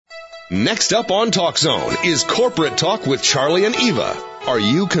Next up on Talk Zone is Corporate Talk with Charlie and Eva. Are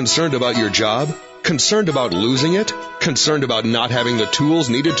you concerned about your job? Concerned about losing it? Concerned about not having the tools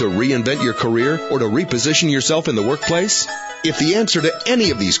needed to reinvent your career or to reposition yourself in the workplace? If the answer to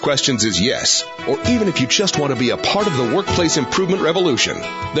any of these questions is yes, or even if you just want to be a part of the workplace improvement revolution,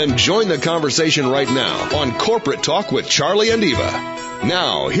 then join the conversation right now on Corporate Talk with Charlie and Eva.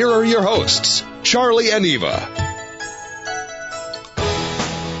 Now, here are your hosts, Charlie and Eva.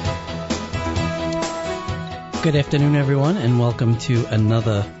 Good afternoon, everyone, and welcome to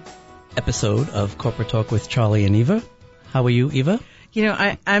another episode of Corporate Talk with Charlie and Eva. How are you, Eva? You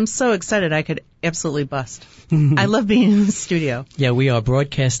know, I'm so excited I could absolutely bust. I love being in the studio. Yeah, we are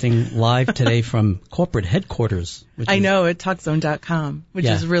broadcasting live today from corporate headquarters. I know, at TalkZone.com, which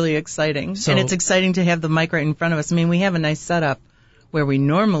is really exciting. And it's exciting to have the mic right in front of us. I mean, we have a nice setup where we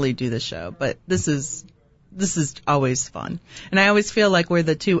normally do the show, but this is always fun. And I always feel like we're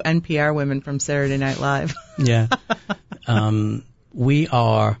the two NPR women from Saturday Night Live. Yeah. We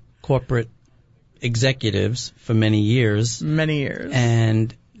are corporate executives for many years. Many years.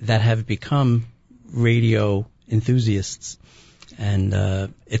 And that have become radio enthusiasts.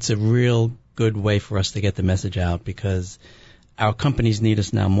 And it's a real good way for us to get the message out because our companies need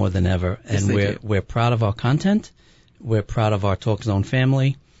us now more than ever. And yes, we're proud of our content. We're proud of our Talk Zone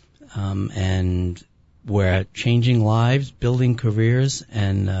family. And we're changing lives, building careers,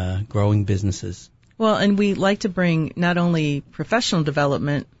 and growing businesses. Well, and we like to bring not only professional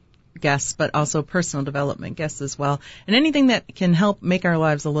development guests, but also personal development guests as well, and anything that can help make our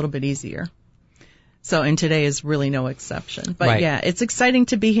lives a little bit easier. So, and today is really no exception. But right. Yeah, it's exciting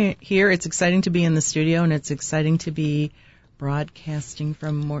to be here. It's exciting to be in the studio, and it's exciting to be broadcasting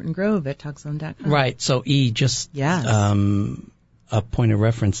from Morton Grove at TalkZone.com. Right. So, just a point of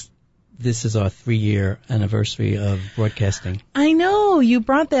reference. This is our 3-year anniversary of broadcasting. I know. You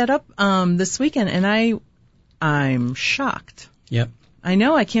brought that up this weekend, and I'm shocked. Yep. I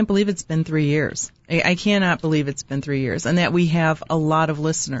know. I can't believe it's been 3 years. I cannot believe it's been 3 years, and that we have a lot of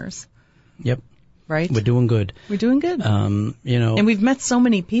listeners. Yep. Right? We're doing good. We're doing good. And we've met so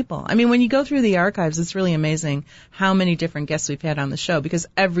many people. I mean, when you go through the archives, it's really amazing how many different guests we've had on the show, because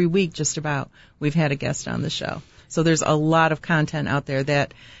every week just about we've had a guest on the show. So there's a lot of content out there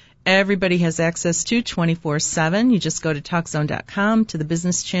that everybody has access to 24/7. You just go to TalkZone.com to the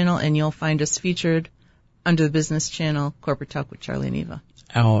business channel, and you'll find us featured under the business channel, Corporate Talk with Charlie and Eva.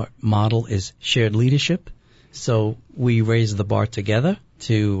 Our model is shared leadership, so we raise the bar together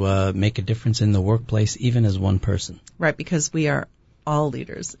to make a difference in the workplace, even as one person. Right, because we are all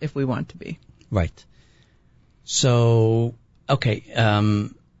leaders if we want to be. Right. So, okay,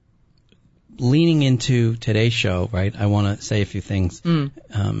 leaning into today's show, right, I want to say a few things.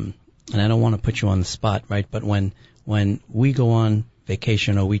 And I don't want to put you on the spot, right, but when we go on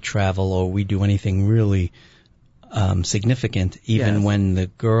vacation or we travel or we do anything really significant, even when the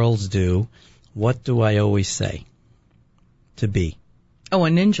girls do, what do I always say? To be. Oh, a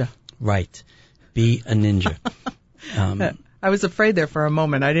ninja. Right. Be a ninja. I was afraid there for a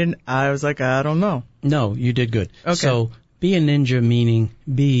moment. I was like, I don't know. No, you did good. Okay. So be a ninja, meaning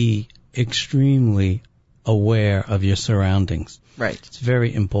be extremely aware of your surroundings. Right. It's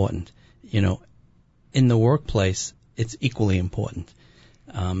very important. You know, in the workplace, it's equally important,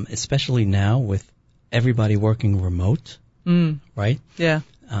 especially now with everybody working remote, right? Yeah.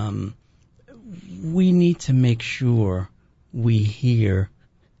 We need to make sure we hear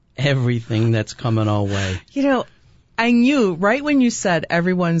everything that's coming our way. You know, I knew right when you said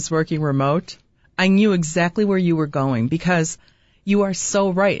everyone's working remote, I knew exactly where you were going, because you are so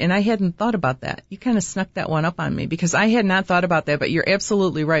right, and I hadn't thought about that. You kind of snuck that one up on me, because I had not thought about that, but you're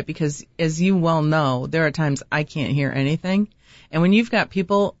absolutely right, because as you well know, there are times I can't hear anything. And when you've got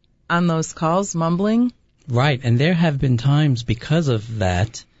people on those calls mumbling. Right, and there have been times because of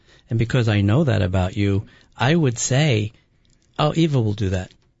that, and because I know that about you, I would say, oh, Eva will do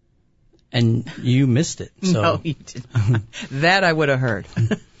that. And you missed it. So. No, you didn't. That I would have heard.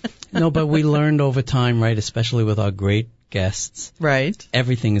 No, but we learned over time, right, especially with our great guests. Right.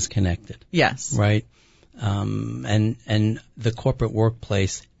 Everything is connected. Yes. Right. And the corporate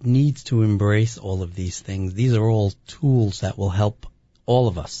workplace needs to embrace all of these things. These are all tools that will help all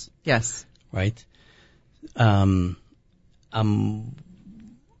of us. Yes. Right.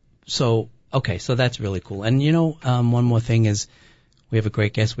 So that's really cool. And you know, one more thing is we have a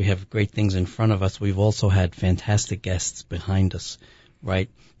great guest. We have great things in front of us. We've also had fantastic guests behind us, right?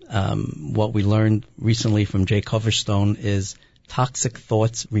 What we learned recently from Jay Coverstone is toxic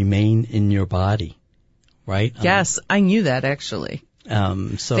thoughts remain in your body, right? Yes, I knew that actually.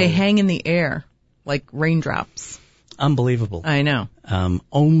 So they hang in the air like raindrops. unbelievable. I know.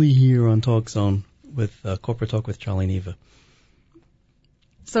 Only here on Talk Zone with Corporate Talk with Charlie and Eva.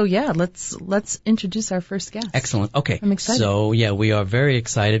 So yeah, let's introduce our first guest. Excellent. Okay. I'm excited. So yeah, we are very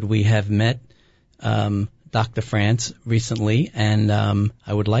excited. We have met Dr. France recently, and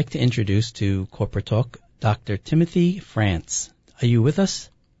I would like to introduce to Corporate Talk Dr. Timothy France. Are you with us?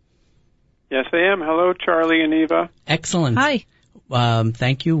 Yes, I am. Hello, Charlie and Eva. Excellent. Hi.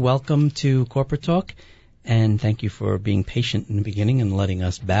 Thank you. Welcome to Corporate Talk, and thank you for being patient in the beginning and letting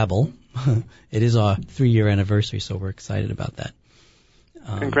us babble. It is our 3-year anniversary, so we're excited about that.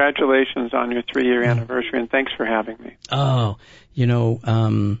 Congratulations on your 3-year anniversary, and thanks for having me. Oh,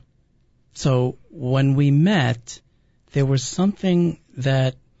 so when we met, there was something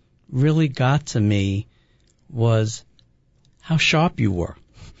that really got to me was how sharp you were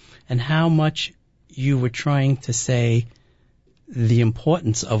and how much you were trying to say the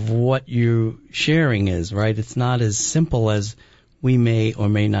importance of what you're sharing is, right? It's not as simple as we may or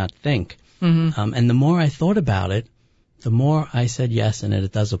may not think. Mm-hmm. And the more I thought about it, the more I said yes, and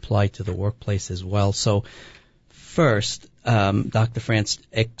it does apply to the workplace as well. So first, Dr. France,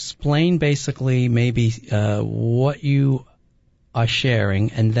 explain basically maybe what you are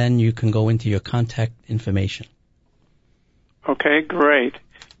sharing, and then you can go into your contact information. Okay, great.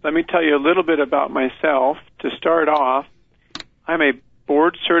 Let me tell you a little bit about myself. To start off, I'm a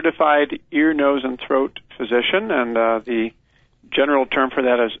board-certified ear, nose, and throat physician, and the general term for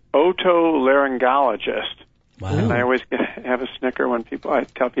that is otolaryngologist. Wow. And I always have a snicker when I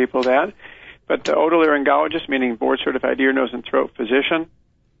tell people that. But the otolaryngologist, meaning board-certified ear, nose, and throat physician.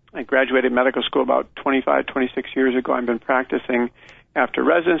 I graduated medical school about 26 years ago. I've been practicing after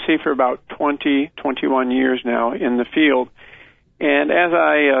residency for about 21 years now in the field. And as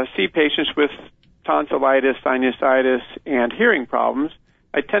I see patients with tonsillitis, sinusitis, and hearing problems,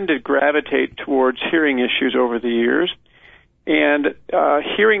 I tend to gravitate towards hearing issues over the years. And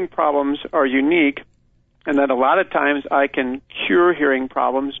hearing problems are unique in that a lot of times I can cure hearing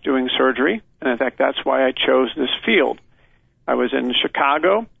problems doing surgery. And in fact, that's why I chose this field. I was in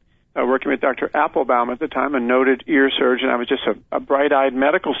Chicago working with Dr. Applebaum at the time, a noted ear surgeon. I was just a bright-eyed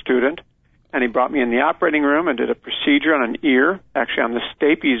medical student, and he brought me in the operating room and did a procedure on an ear, actually on the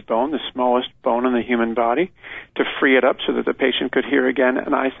stapes bone, the smallest bone in the human body, to free it up so that the patient could hear again.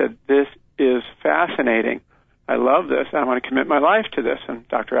 And I said, this is fascinating. I love this. I want to commit my life to this. And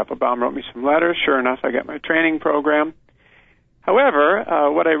Dr. Applebaum wrote me some letters. Sure enough, I got my training program. However,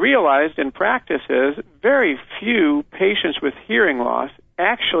 what I realized in practice is very few patients with hearing loss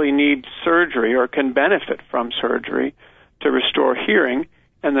actually need surgery or can benefit from surgery to restore hearing,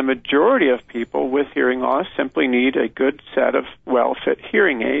 and the majority of people with hearing loss simply need a good set of well-fit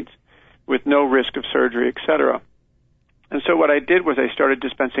hearing aids with no risk of surgery, etc. And so what I did was I started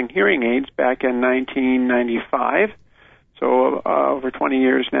dispensing hearing aids back in 1995, so over 20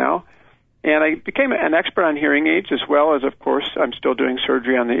 years now. And I became an expert on hearing aids as well as, of course, I'm still doing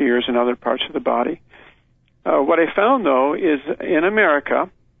surgery on the ears and other parts of the body. What I found, though, is in America,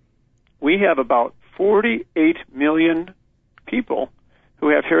 we have about 48 million people who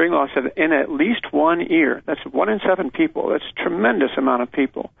have hearing loss in at least one ear. That's 1 in 7 people. That's a tremendous amount of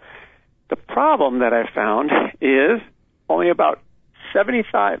people. The problem that I found is only about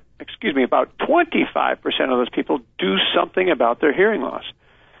 25% of those people do something about their hearing loss,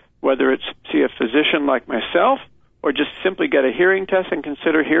 whether it's see a physician like myself or just simply get a hearing test and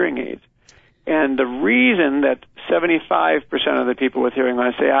consider hearing aids. And the reason that 75% of the people with hearing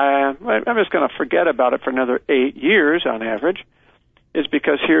loss say, I'm just going to forget about it for another 8 years on average, is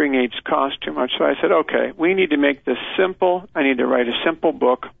because hearing aids cost too much. So I said, okay, we need to make this simple. I need to write a simple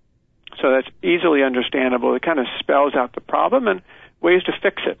book so that's easily understandable. It kind of spells out the problem and ways to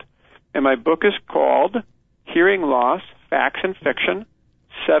fix it. And my book is called Hearing Loss, Facts and Fiction,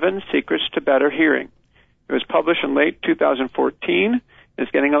 7 Secrets to Better Hearing. It was published in late 2014.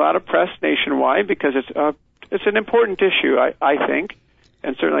 It's getting a lot of press nationwide because it's an important issue, I think,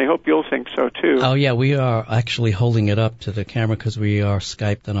 and certainly I hope you'll think so too. Oh yeah, we are actually holding it up to the camera because we are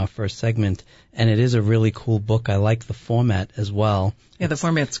Skyped on our first segment, and it is a really cool book. I like the format as well. Yeah, the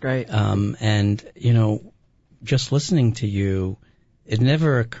format's great. And just listening to you, it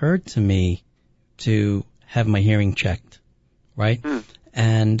never occurred to me to have my hearing checked, right?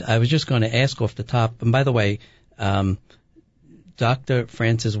 And I was just going to ask off the top, and by the way, Dr.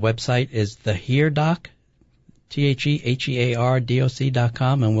 France's website is theheardoc,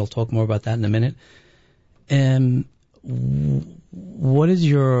 theheardoc.com, and we'll talk more about that in a minute. What is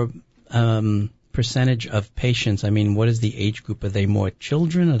your percentage of patients? I mean, what is the age group? Are they more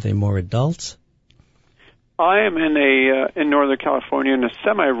children? Are they more adults? I am in Northern California in a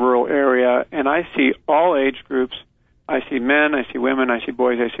semi-rural area, and I see all age groups I see men, I see women, I see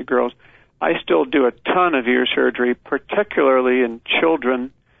boys, I see girls. I still do a ton of ear surgery, particularly in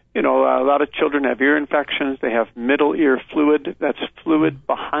children. You know, a lot of children have ear infections. They have middle ear fluid. That's fluid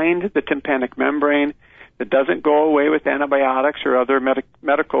behind the tympanic membrane that doesn't go away with antibiotics or other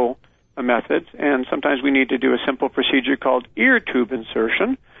medical methods. And sometimes we need to do a simple procedure called ear tube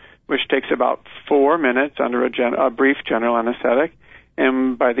insertion, which takes about 4 minutes under a brief general anesthetic.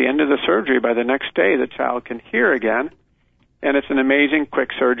 And by the end of the surgery, by the next day, the child can hear again. And it's an amazing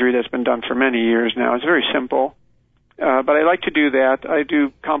quick surgery that's been done for many years now. It's very simple. But I like to do that. I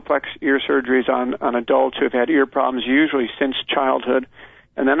do complex ear surgeries on adults who have had ear problems, usually since childhood.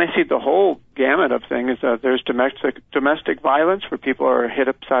 And then I see the whole gamut of things. There's domestic violence where people are hit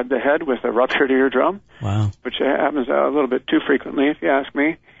upside the head with a ruptured eardrum, wow, which happens a little bit too frequently, if you ask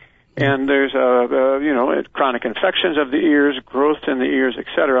me. And there's chronic infections of the ears, growth in the ears,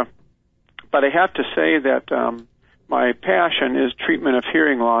 etc. But I have to say that my passion is treatment of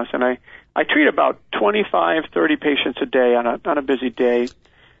hearing loss, and I treat about 25, 30 patients a day on a busy day.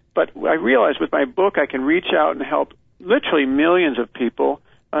 But I realize with my book I can reach out and help literally millions of people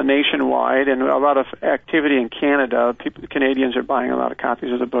nationwide, and a lot of activity in Canada. Canadians are buying a lot of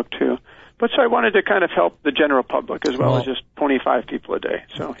copies of the book too. But so I wanted to kind of help the general public as well as just 25 people a day.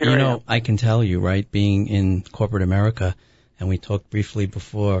 So here I am. I can tell you, right, being in corporate America, and we talked briefly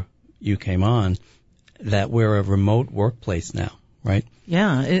before you came on, that we're a remote workplace now, right?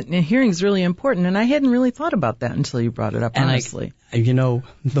 Yeah, and hearing is really important, and I hadn't really thought about that until you brought it up, honestly.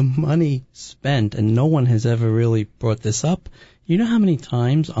 The money spent, and no one has ever really brought this up. You know how many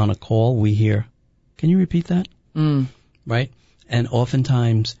times on a call we hear, can you repeat that? Right? And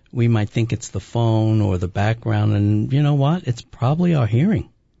oftentimes we might think it's the phone or the background, and you know what? It's probably our hearing,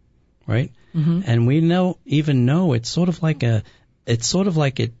 right? Mm-hmm. And we know it's sort of like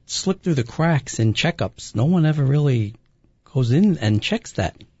it slipped through the cracks in checkups. No one ever really goes in and checks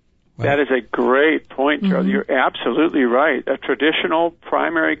that. Right? That is a great point, Charlie. Mm-hmm. You're absolutely right. A traditional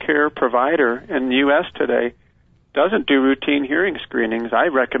primary care provider in the U.S. today doesn't do routine hearing screenings. I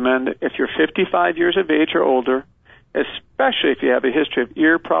recommend if you're 55 years of age or older, especially if you have a history of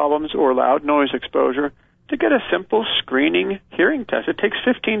ear problems or loud noise exposure, to get a simple screening hearing test. It takes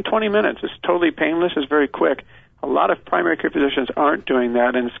 15, 20 minutes. It's totally painless. It's very quick. A lot of primary care physicians aren't doing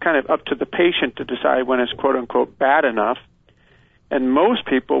that, and it's kind of up to the patient to decide when it's quote-unquote bad enough. And most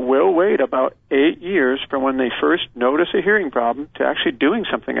people will wait about 8 years from when they first notice a hearing problem to actually doing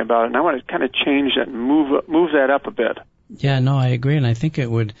something about it. And I want to kind of change that and move that up a bit. Yeah, no, I agree. And I think it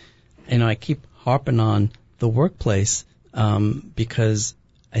would, I keep harping on the workplace because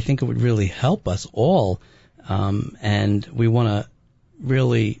I think it would really help us all. And we want to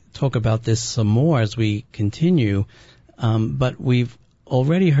really talk about this some more as we continue. But we've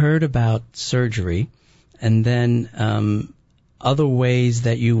already heard about surgery and then other ways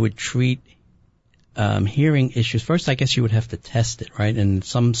that you would treat hearing issues. First, I guess you would have to test it, right? And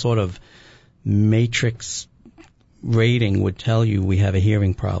some sort of matrix rating would tell you we have a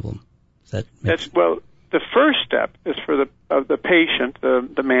hearing problem. Well, the first step is for the patient,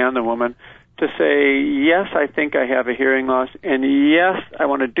 the man, the woman, to say, yes, I think I have a hearing loss, and yes, I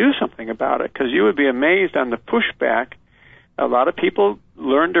want to do something about it, because you would be amazed on the pushback. A lot of people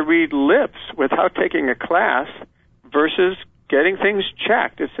learn to read lips without taking a class versus getting things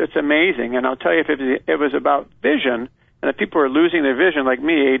checked. It's amazing. And I'll tell you, if it was about vision, and if people are losing their vision, like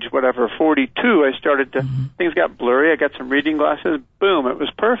me, age 42, I started to, things got blurry. I got some reading glasses. Boom, it was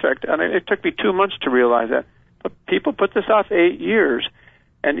perfect. And it took me 2 months to realize that. But people put this off 8 years.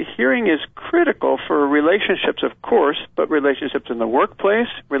 And hearing is critical for relationships, of course, but relationships in the workplace,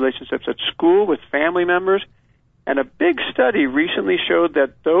 relationships at school with family members. And a big study recently showed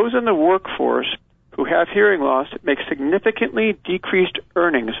that those in the workforce who have hearing loss make significantly decreased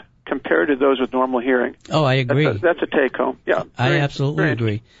earnings compared to those with normal hearing. Oh, I agree. That's a take-home. Yeah, I absolutely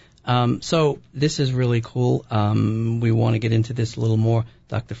agree. So this is really cool. We want to get into this a little more.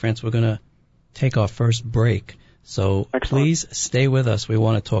 Dr. France, we're going to take our first break. So please stay with us. We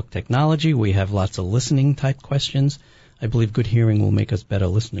want to talk technology. We have lots of listening-type questions. I believe good hearing will make us better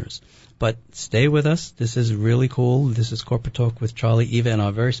listeners. But stay with us. This is really cool. This is Corporate Talk with Charlie, Eva, and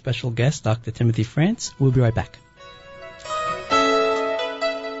our very special guest, Dr. Timothy France. We'll be right back.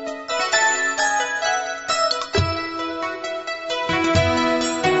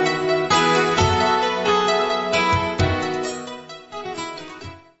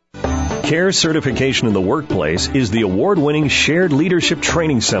 CARE Certification in the Workplace is the award-winning Shared Leadership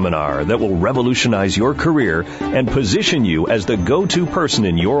Training Seminar that will revolutionize your career and position you as the go-to person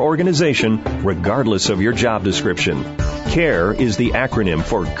in your organization, regardless of your job description. CARE is the acronym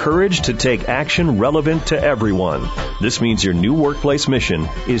for Courage to Take Action Relevant to Everyone. This means your new workplace mission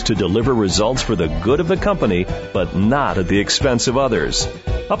is to deliver results for the good of the company, but not at the expense of others.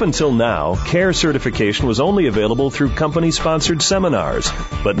 Up until now, CARE certification was only available through company-sponsored seminars,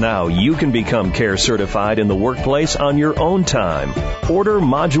 but now you can become CARE certified in the workplace on your own time. Order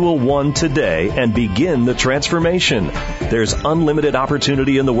Module 1 today and begin the transformation. There's unlimited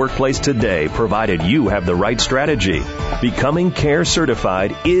opportunity in the workplace today, provided you have the right strategy. Becoming CARE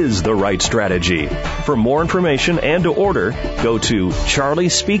certified is the right strategy. For more information and to order, go to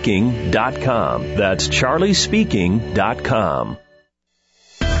charliespeaking.com. That's charliespeaking.com.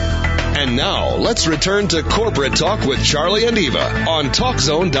 And now, let's return to Corporate Talk with Charlie and Eva on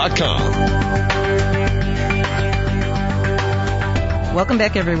TalkZone.com. Welcome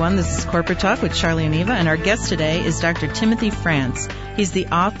back, everyone. This is Corporate Talk with Charlie and Eva, and our guest today is Dr. Timothy France. He's the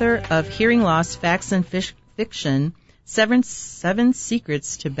author of Hearing Loss, Facts and Fiction, Seven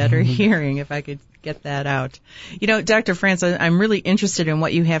Secrets to Better Hearing, if I could get that out. You know, Dr. France, I'm really interested in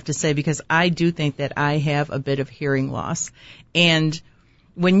what you have to say because I do think that I have a bit of hearing loss. And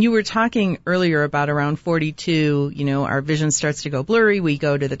when you were talking earlier about around 42, you know, our vision starts to go blurry. We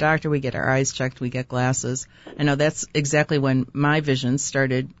go to the doctor, we get our eyes checked, we get glasses. I know that's exactly when my vision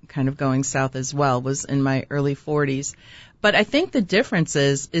started kind of going south as well, was in my early 40s. But I think the difference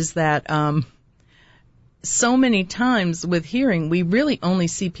is that so many times with hearing, we really only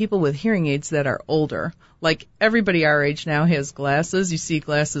see people with hearing aids that are older. Like everybody our age now has glasses. You see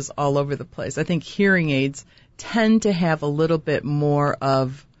glasses all over the place. I think hearing aids tend to have a little bit more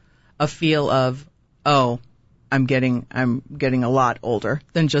of a feel of, oh, I'm getting a lot older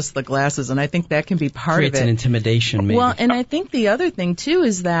than just the glasses, and I think that can be part of it. Creates an intimidation, maybe. Well, and I think the other thing too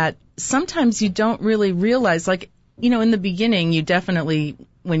is that sometimes you don't really realize, like, you know, in the beginning, you definitely,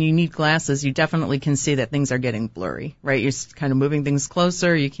 when you need glasses, you definitely can see that things are getting blurry, right? You're kind of moving things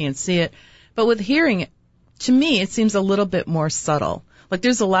closer, you can't see it. But with hearing, to me, it seems a little bit more subtle. Like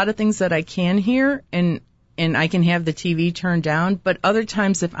there's a lot of things that I can hear, and I can have the TV turned down, but other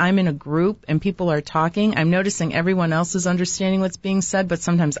times if I'm in a group and people are talking, I'm noticing everyone else is understanding what's being said, but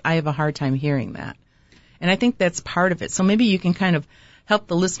sometimes I have a hard time hearing that. And I think that's part of it. So maybe you can kind of help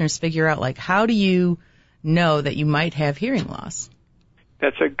the listeners figure out, like, how do you know that you might have hearing loss?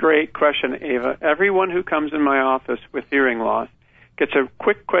 That's a great question, Eva. Everyone who comes in my office with hearing loss gets a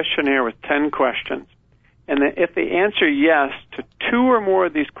quick questionnaire with 10 questions. And if they answer yes to 2 or more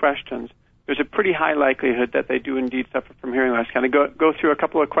of these questions, there's a pretty high likelihood that they do indeed suffer from hearing loss. Can I go through a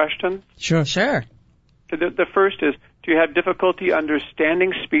couple of questions? Sure. So the first is, do you have difficulty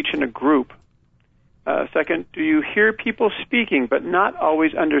understanding speech in a group? Second, do you hear people speaking but not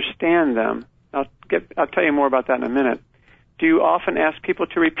always understand them? I'll tell you more about that in a minute. Do you often ask people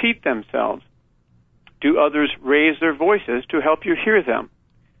to repeat themselves? Do others raise their voices to help you hear them?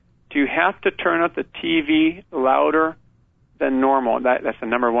 Do you have to turn up the TV louder than normal? That's the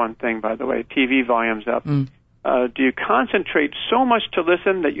number one thing, by the way. TV volume's up. Do you concentrate so much to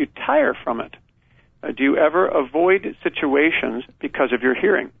listen that you tire from it? Do you ever avoid situations because of your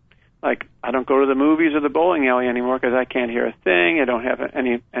hearing? Like, I don't go to the movies or the bowling alley anymore because I can't hear a thing. I don't have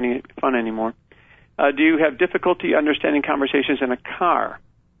any fun anymore. Do you have difficulty understanding conversations in a car?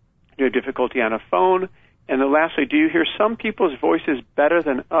 Do you have difficulty on a phone? And then lastly, do you hear some people's voices better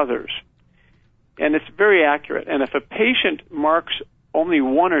than others? And it's very accurate. And if a patient marks only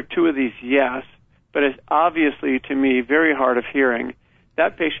 1 or 2 of these yes, but is obviously, to me, very hard of hearing,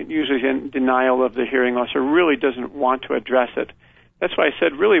 that patient usually is in denial of the hearing loss or really doesn't want to address it. That's why I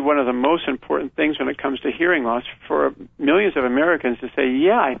said really one of the most important things when it comes to hearing loss for millions of Americans to say,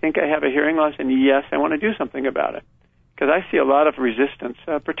 yeah, I think I have a hearing loss, and yes, I want to do something about it. Because I see a lot of resistance,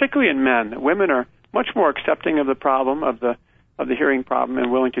 particularly in men. Women are much more accepting of the problem, of the hearing problem,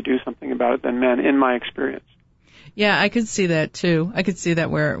 and willing to do something about it than men, in my experience. Yeah, I could see that too. I could see that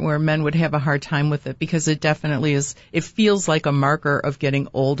where men would have a hard time with it because it definitely is, it feels like a marker of getting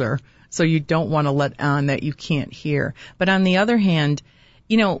older. So you don't want to let on that you can't hear. But on the other hand,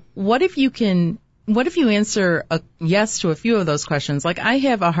 you know, what if you answer a yes to a few of those questions? Like, I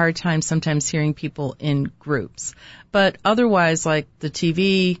have a hard time sometimes hearing people in groups, but otherwise, like the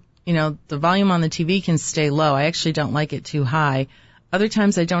TV, you know, the volume on the TV can stay low. I actually don't like it too high. Other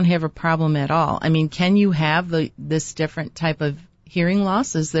times I don't have a problem at all. I mean, can you have this different type of hearing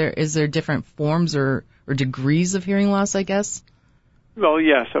loss? Is there different forms or degrees of hearing loss, I guess? Well,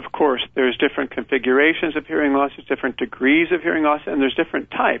 yes, of course. There's different configurations of hearing loss, there's different degrees of hearing loss, and there's different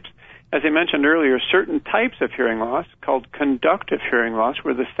types. as I mentioned earlier, certain types of hearing loss called conductive hearing loss,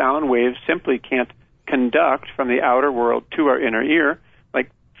 where the sound waves simply can't conduct from the outer world to our inner ear,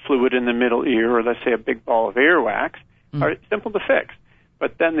 like fluid in the middle ear or, let's say, a big ball of earwax, are simple to fix.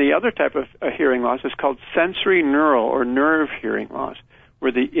 But then the other type of hearing loss is called sensory neural or nerve hearing loss,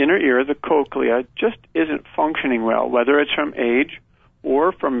 where the inner ear, the cochlea, just isn't functioning well, whether it's from age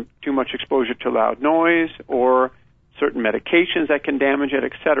or from too much exposure to loud noise or certain medications that can damage it,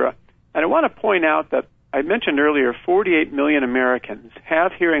 etc. And I want to point out that I mentioned earlier 48 million Americans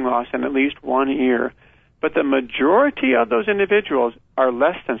have hearing loss in at least one ear, but the majority of those individuals are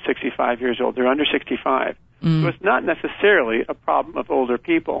less than 65 years old. They're under 65. So it's not necessarily a problem of older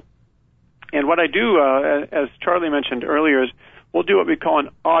people. And what I do, as Charlie mentioned earlier, is we'll do what we call an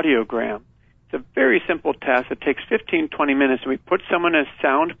audiogram. It's a very simple test. It takes 15, 20 minutes. We put someone in a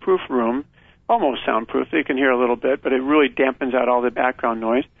soundproof room, almost soundproof. They can hear a little bit, but it really dampens out all the background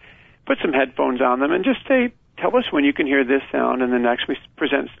noise. Put some headphones on them and just say, tell us when you can hear this sound, and the next we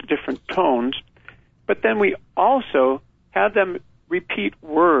present different tones. But then we also have them repeat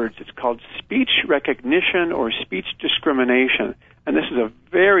words. It's called speech recognition or speech discrimination. And this is a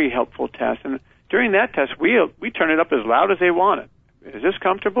very helpful test. And during that test, we turn it up as loud as they want it. Is this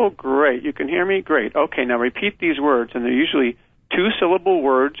comfortable? Great. You can hear me? Great. Okay, now repeat these words. And they're usually two-syllable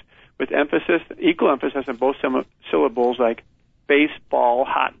words with emphasis, equal emphasis on both syllables, like baseball,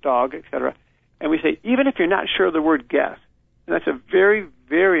 hot dog, etc. And we say, even if you're not sure of the word guess, and that's a very,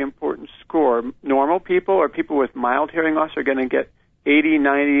 very important score. Normal people or people with mild hearing loss are going to get 80,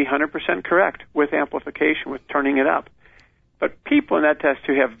 90, 100% correct with amplification, with turning it up. But people in that test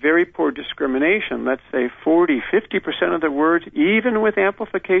who have very poor discrimination, let's say 40, 50% of the words, even with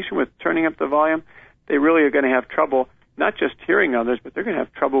amplification, with turning up the volume, they really are going to have trouble not just hearing others, but they're going to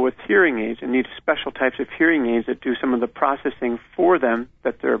have trouble with hearing aids and need special types of hearing aids that do some of the processing for them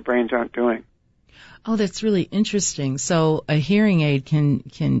that their brains aren't doing. Oh, that's really interesting. So a hearing aid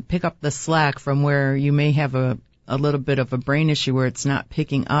can pick up the slack from where you may have a little bit of a brain issue where it's not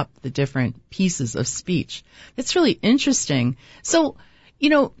picking up the different pieces of speech. It's really interesting. So,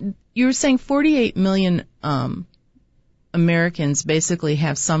 you were saying 48 million Americans basically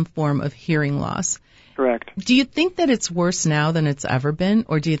have some form of hearing loss. Correct. Do you think that it's worse now than it's ever been,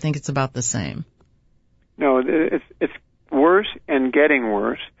 or do you think it's about the same? No, it's worse and getting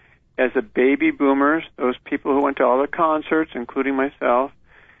worse. As the baby boomers, those people who went to all the concerts, including myself,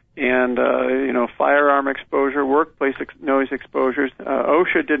 and, firearm exposure, workplace noise exposures.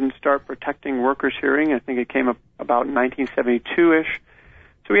 OSHA didn't start protecting workers' hearing. I think it came up about 1972-ish.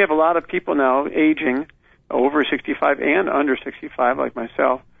 So we have a lot of people now aging over 65 and under 65, like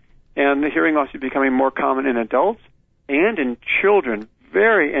myself. And the hearing loss is becoming more common in adults and in children.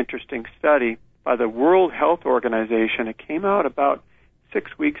 Very interesting study by the World Health Organization. It came out about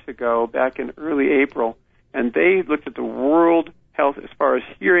 6 weeks ago, back in early April, and they looked at the world health as far as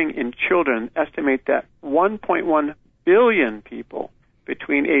hearing in children, estimate that 1.1 billion people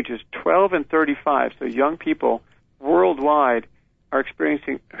between ages 12 and 35, so young people worldwide, are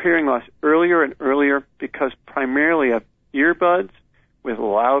experiencing hearing loss earlier and earlier because primarily of earbuds with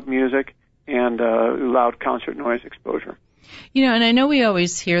loud music and loud concert noise exposure. And I know we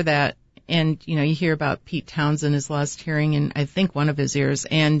always hear that, and, you hear about Pete Townsend has lost hearing in, I think, one of his ears,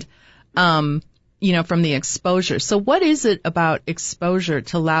 and, from the exposure. So what is it about exposure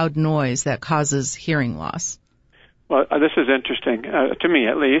to loud noise that causes hearing loss? Well, this is interesting, to me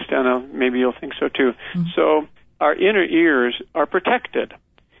at least, and maybe you'll think so too. Mm-hmm. So our inner ears are protected.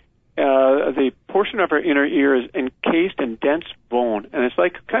 The portion of our inner ear is encased in dense bone, and it's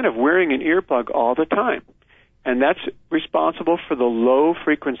like kind of wearing an earplug all the time. And that's responsible for the low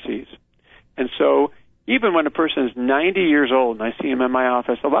frequencies. And so even when a person is 90 years old, and I see him in my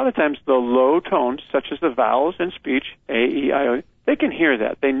office, a lot of times the low tones, such as the vowels in speech, A, E, I, O, they can hear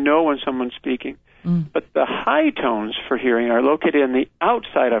that. They know when someone's speaking. But the high tones for hearing are located in the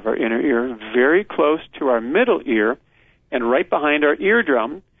outside of our inner ear, very close to our middle ear, and right behind our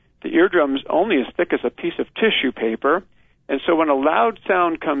eardrum. The eardrum's only as thick as a piece of tissue paper, and so when a loud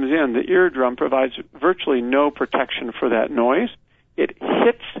sound comes in, the eardrum provides virtually no protection for that noise. It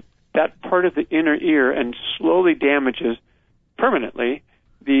hits that part of the inner ear and slowly damages permanently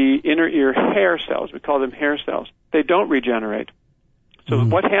the inner ear hair cells. We call them hair cells. They don't regenerate. So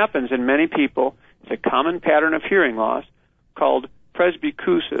what happens in many people is a common pattern of hearing loss called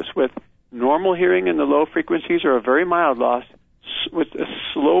presbycusis, with normal hearing in the low frequencies or a very mild loss with a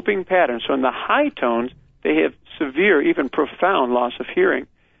sloping pattern. So in the high tones, they have severe, even profound loss of hearing.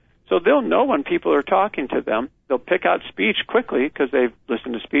 So they'll know when people are talking to them. they'll pick out speech quickly because they've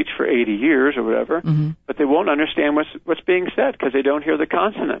listened to speech for 80 years or whatever, but they won't understand what's being said because they don't hear the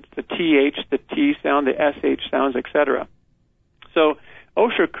consonants, the TH, the T sound, the SH sounds, etc. So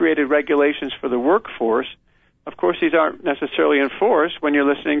OSHA created regulations for the workforce. Of course, these aren't necessarily enforced when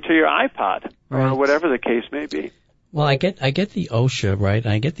you're listening to your iPod or whatever the case may be. Well, I get the OSHA, right?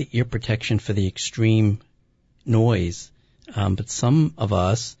 I get the ear protection for the extreme noise, but some of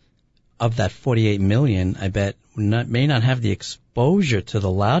us, of that 48 million, I bet may not have the exposure to the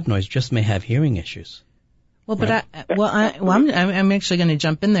loud noise, just may have hearing issues. Well, but I'm actually going to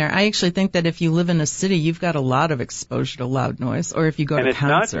jump in there. I actually think that if you live in a city, you've got a lot of exposure to loud noise, or if you go to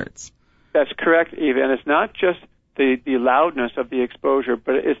concerts. That's correct, Eva, and it's not just the loudness of the exposure,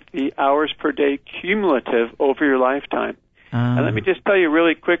 but it's the hours per day cumulative over your lifetime. And let me just tell you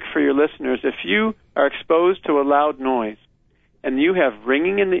really quick for your listeners, if you are exposed to a loud noise and you have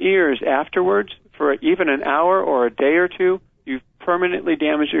ringing in the ears afterwards for even an hour or a day or two, you've permanently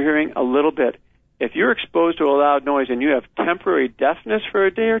damaged your hearing a little bit. If you're exposed to a loud noise and you have temporary deafness for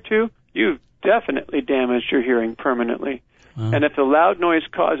a day or two, you've definitely damaged your hearing permanently. And if the loud noise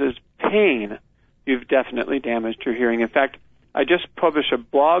causes pain, you've definitely damaged your hearing. In fact, I just published a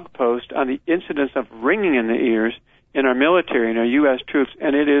blog post on the incidence of ringing in the ears in our military, in our U.S. troops,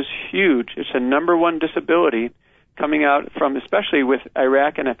 and it is huge. It's the number one disability coming out from, especially with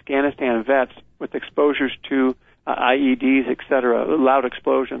Iraq and Afghanistan vets, with exposures to IEDs, etc., loud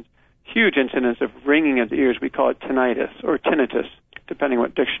explosions. Huge incidence of ringing in the ears. We call it tinnitus or tinnitus, depending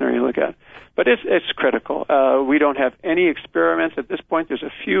what dictionary you look at. But it's critical. We don't have any experiments at this point. There's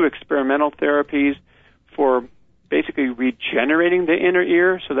a few experimental therapies for basically regenerating the inner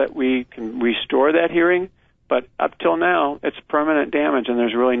ear so that we can restore that hearing. But up till now, it's permanent damage, and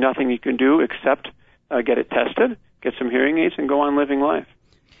there's really nothing you can do except get it tested, get some hearing aids, and go on living life.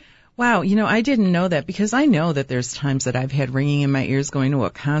 Wow, I didn't know that, because I know that there's times that I've had ringing in my ears going to a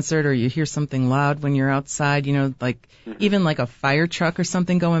concert, or you hear something loud when you're outside, like even like a fire truck or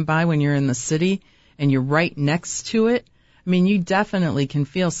something going by when you're in the city and you're right next to it. I mean, you definitely can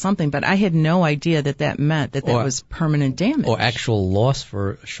feel something, but I had no idea that meant that was permanent damage. Or actual loss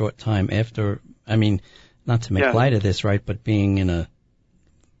for a short time after, not to make light of this, right, but being in a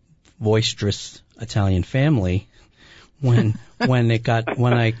boisterous Italian family, when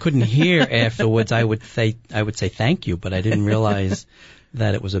I couldn't hear afterwards, I would say thank you, but I didn't realize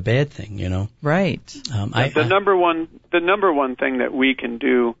that it was a bad thing, Right. The number one thing that we can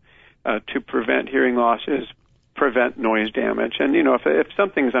do to prevent hearing loss is prevent noise damage. And if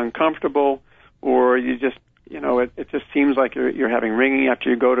something's uncomfortable, or you just it just seems like you're having ringing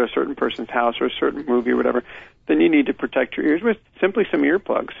after you go to a certain person's house or a certain movie or whatever, then you need to protect your ears with simply some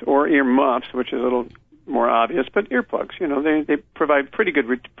earplugs or ear muffs, which is a little more obvious, but earplugs, they provide pretty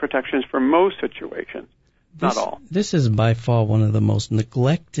good protections for most situations, not all. This is by far one of the most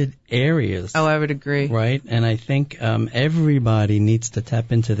neglected areas. Oh, I would agree. Right? And I think everybody needs to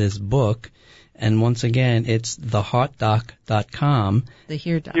tap into this book. And once again, it's theheartdoc.com. The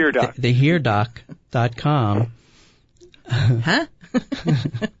HearDoc. theheardoc.com. Huh?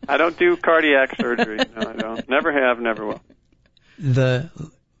 I don't do cardiac surgery. No, I don't. Never have, never will.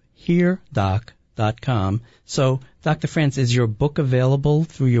 theheardoc.com. So, Dr. France, is your book available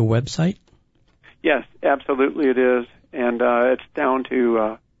through your website? Yes, absolutely it is. And it's down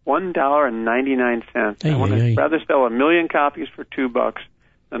to $1.99. I want to rather sell 1 million copies for $2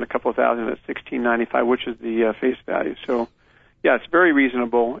 than a couple thousand at $16.95, which is the face value. So, yeah, it's very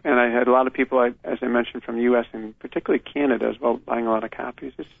reasonable. And I had a lot of people, as I mentioned, from the U.S. and particularly Canada as well, buying a lot of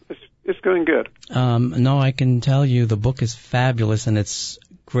copies. It's going good. No, I can tell you the book is fabulous, and it's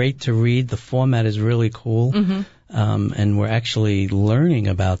great to read. The format is really cool. Mm-hmm. And we're actually learning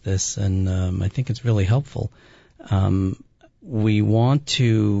about this, and I think it's really helpful. We want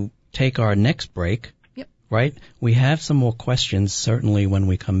to take our next break. Yep. Right? We have some more questions, certainly, when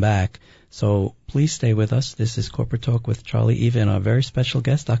we come back. So please stay with us. This is Corporate Talk with Charlie Eva and our very special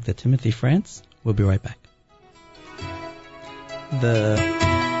guest, Dr. Timothy France. We'll be right back.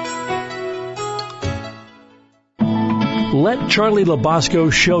 Let Charlie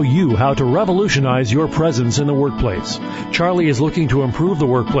Labasco show you how to revolutionize your presence in the workplace. Charlie is looking to improve the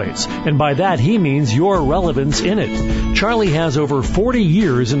workplace, and by that he means your relevance in it. Charlie has over 40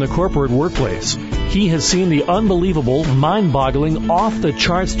 years in the corporate workplace. He has seen the unbelievable, mind-boggling,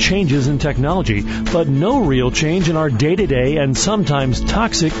 off-the-charts changes in technology, but no real change in our day-to-day and sometimes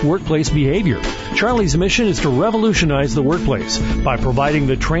toxic workplace behavior. Charlie's mission is to revolutionize the workplace by providing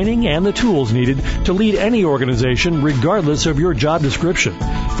the training and the tools needed to lead any organization regardless regardless of your job description.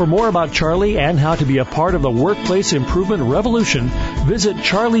 For more about Charlie and how to be a part of the workplace improvement revolution, visit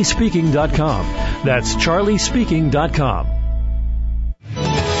charliespeaking.com. That's charliespeaking.com.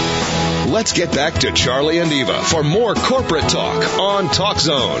 Let's get back to Charlie and Eva for more corporate talk on Talk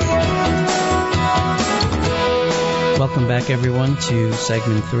Zone. Welcome back, everyone, to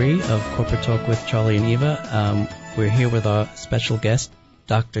segment 3 of Corporate Talk with Charlie and Eva. We're here with our special guest,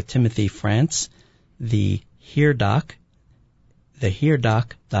 Dr. Timothy France, the Hear Doc,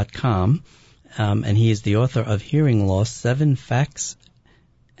 theheardoc.com, and he is the author of Hearing Loss, 7 Facts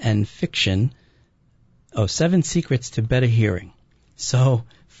and Fiction, 7 Secrets to Better Hearing. So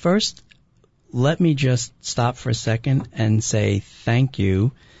first, let me just stop for a second and say thank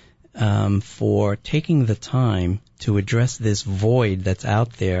you for taking the time to address this void that's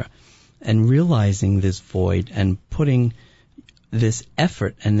out there and realizing this void and putting this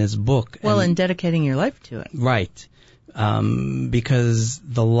effort in this book. Well, and dedicating your life to it. Right. Because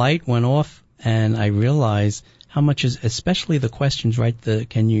the light went off and I realized how much is, especially the questions, right,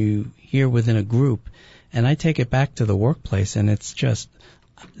 can you hear within a group? And I take it back to the workplace and it's just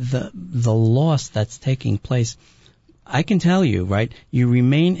the loss that's taking place. I can tell you, right, you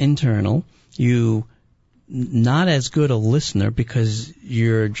remain internal, you not as good a listener because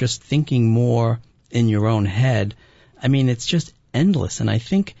you're just thinking more in your own head. I mean, it's just endless. And I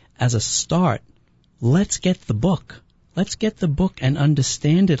think as a start, let's get the book. Let's get the book and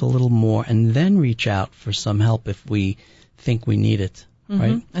understand it a little more and then reach out for some help if we think we need it,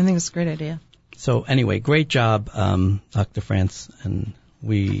 right? I think it's a great idea. So anyway, great job, Dr. France, and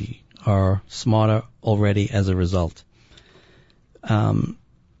we are smarter already as a result.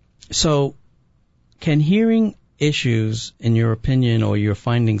 So can hearing issues, in your opinion or your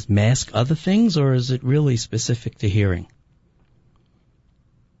findings, mask other things, or is it really specific to hearing?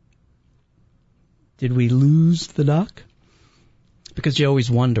 Did we lose the doc? Because you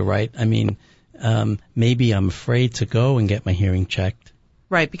always wonder, right? I mean, maybe I'm afraid to go and get my hearing checked.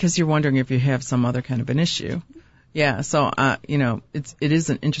 Right, because you're wondering if you have some other kind of an issue. Yeah, so, it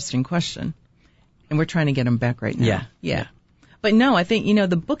is an interesting question. And we're trying to get them back right now. Yeah. But no, I think,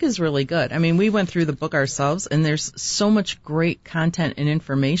 the book is really good. I mean, we went through the book ourselves, and there's so much great content and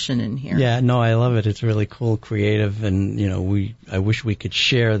information in here. Yeah, no, I love it. It's really cool, creative, and, I wish we could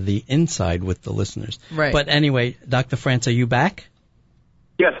share the inside with the listeners. Right. But anyway, Dr. France, are you back?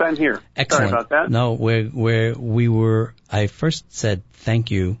 Yes, I'm here. Excellent. Sorry about that. No, I first said thank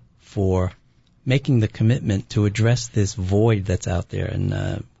you for making the commitment to address this void that's out there.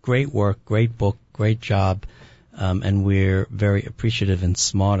 And great work, great book, great job. And we're very appreciative and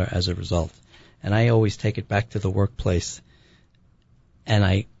smarter as a result. And I always take it back to the workplace. And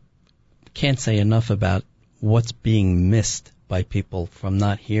I can't say enough about what's being missed by people from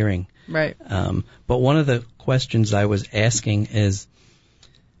not hearing. Right. But one of the questions I was asking is,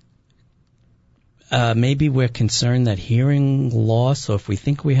 maybe we're concerned that hearing loss, or if we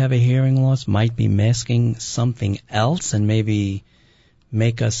think we have a hearing loss, might be masking something else and maybe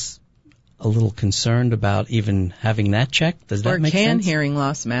make us a little concerned about even having that checked. Does that make sense? Or can hearing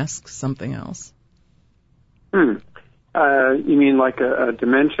loss mask something else? You mean like a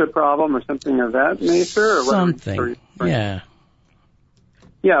dementia problem or something of that nature? Or something, yeah.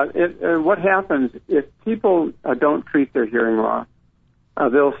 Yeah, what happens if people don't treat their hearing loss?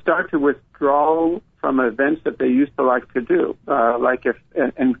 They'll start to withdraw from events that they used to like to do. Like if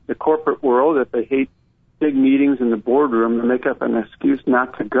in the corporate world, if they hate big meetings in the boardroom, they make up an excuse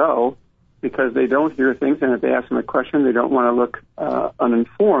not to go because they don't hear things, and if they ask them a question, they don't want to look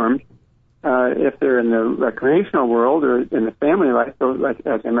uninformed. If they're in the recreational world or in the family life, so like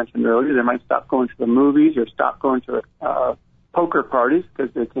as I mentioned earlier, they might stop going to the movies or stop going to poker parties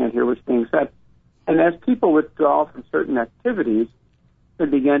because they can't hear what's being said. And as people withdraw from certain activities, they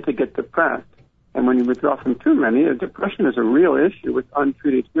begin to get depressed. And when you withdraw from too many, depression is a real issue with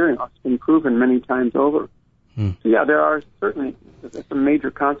untreated hearing loss. It's been proven many times over. So, yeah, there are certainly some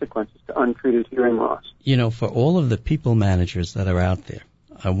major consequences to untreated hearing loss. For all of the people managers that are out there,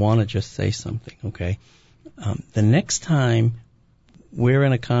 I want to just say something, okay? The next time we're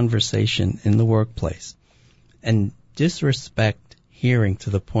in a conversation in the workplace and disrespect hearing to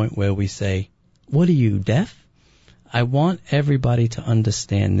the point where we say, "What are you, deaf?" I want everybody to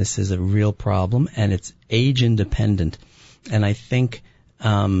understand this is a real problem and it's age independent. And I think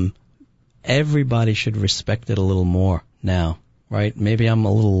everybody should respect it a little more now, right? Maybe I'm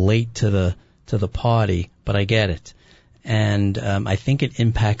a little late to the party, but I get it. And I think it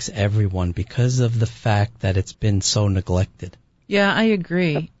impacts everyone because of the fact that it's been so neglected. Yeah, I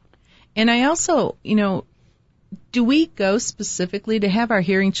agree. And I also, do we go specifically to have our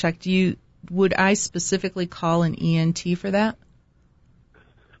hearing checked? would I specifically call an ENT for that?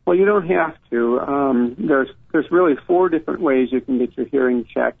 Well, you don't have to. There's really 4 different ways you can get your hearing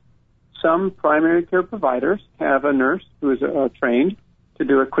checked. Some primary care providers have a nurse who is trained to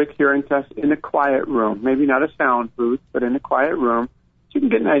do a quick hearing test in a quiet room, maybe not a sound booth, but in a quiet room, so you can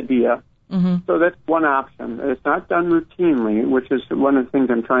get an idea. Mm-hmm. So that's one option. It's not done routinely, which is one of the things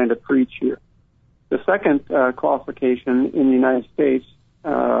I'm trying to preach here. The second qualification in the United States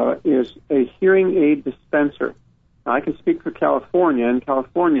is a hearing aid dispenser. Now, I can speak for California. In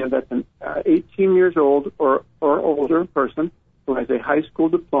California, that's an 18 years old or older person who has a high school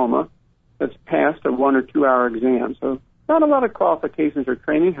diploma that's passed a 1 or 2 hour exam. So not a lot of qualifications or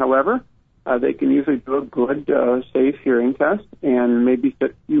training. However, they can usually do a good, safe hearing test and maybe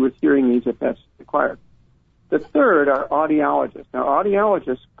fit you with hearing aids if that's required. The third are audiologists. Now,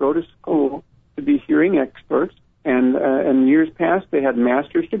 audiologists go to school to be hearing experts, and in years past, they had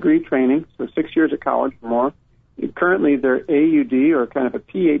master's degree training, so 6 years of college or more. Currently, they're AUD, or kind of a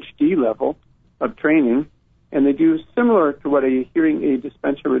PhD level of training, and they do similar to what a hearing aid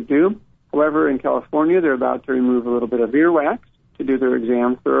dispenser would do. However, in California, they're allowed to remove a little bit of earwax to do their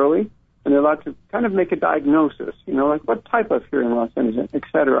exam thoroughly, and they're allowed to kind of make a diagnosis, like what type of hearing loss is it, et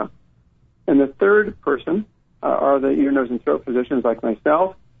cetera. And the third person are the ear, nose, and throat physicians like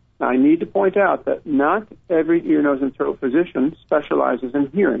myself. Now, I need to point out that not every ear, nose, and throat physician specializes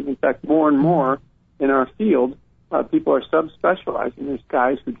in hearing. In fact, more and more in our field, people are subspecializing. There's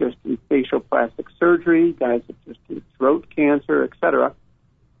guys who just do facial plastic surgery, guys that just do throat cancer, et cetera.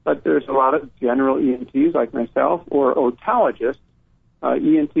 But there's a lot of general ENTs like myself or otologists,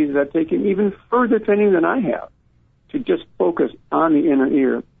 ENTs that have taken even further training than I have to just focus on the inner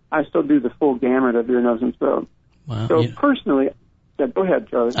ear. I still do the full gamut of ear, nose, and throat. Wow. So personally, go ahead,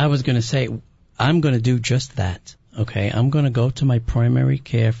 Charlie. I was going to say, I'm going to do just that, okay? I'm going to go to my primary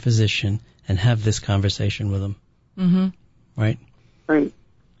care physician and have this conversation with him. Mm-hmm. Right? Right.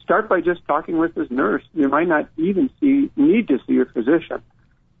 Start by just talking with his nurse. You might not even need to see your physician.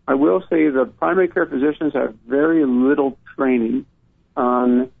 I will say the primary care physicians have very little training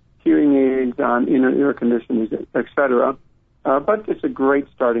on hearing aids, on inner ear conditions, et cetera. But it's a great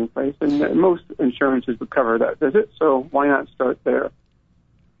starting place, and most insurances would cover that visit, so why not start there?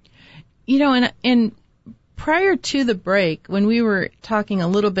 And prior to the break, when we were talking a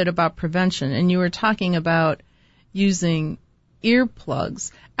little bit about prevention, and you were talking about using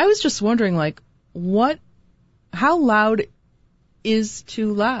earplugs, I was just wondering, how loud is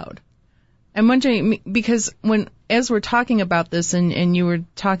too loud? I'm wondering, because as we're talking about this, and you were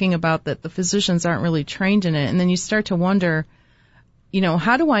talking about that the physicians aren't really trained in it, and then you start to wonder,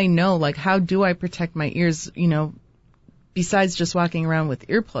 how do I know, how do I protect my ears, besides just walking around with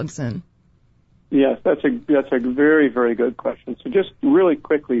earplugs in? Yes, that's a very, very good question. So just really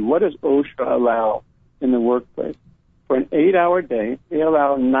quickly, what does OSHA allow in the workplace? For an 8-hour day, they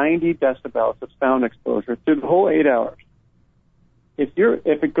allow 90 decibels of sound exposure through the whole 8 hours. If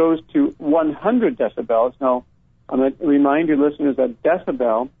it goes to 100 decibels, now I'm going to remind your listeners that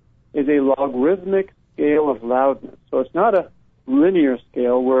decibel is a logarithmic scale of loudness. So it's not a linear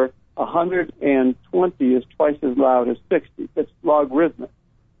scale where 120 is twice as loud as 60. It's logarithmic.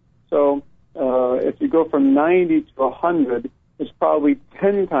 So if you go from 90 to 100, it's probably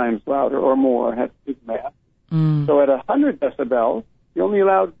 10 times louder or more. I have to do math. So at 100 decibels, you're only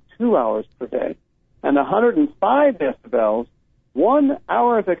allowed 2 hours per day. And 105 decibels, 1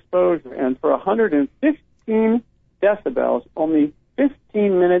 hour of exposure. And for 115 decibels, only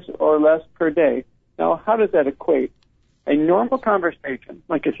 15 minutes or less per day. Now, how does that equate? A normal conversation,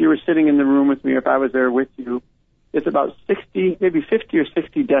 like if you were sitting in the room with me, if I was there with you, it's about 60, maybe 50 or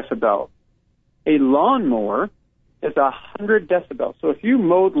 60 decibels. A lawnmower is 100 decibels. So if you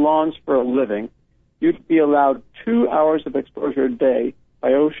mowed lawns for a living, you'd be allowed 2 hours of exposure a day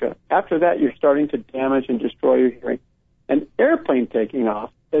by OSHA. After that, you're starting to damage and destroy your hearing. An airplane taking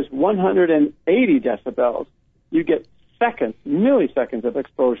off is 180 decibels. You get seconds, milliseconds of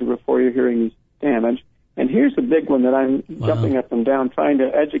exposure before your hearing is damaged. And here's the big one that I'm jumping up and down trying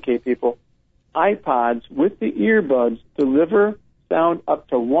to educate people. iPods with the earbuds deliver sound up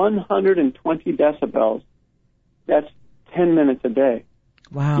to 120 decibels. That's 10 minutes a day.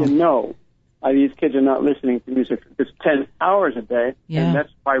 Wow. These kids are not listening to music. It's 10 hours a day, and that's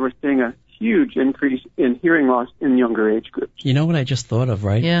why we're seeing a huge increase in hearing loss in younger age groups. You know what I just thought of,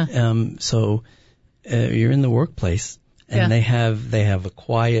 right? Yeah. You're in the workplace, and they have a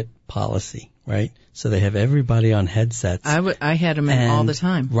quiet policy, right? So they have everybody on headsets. I had them in all the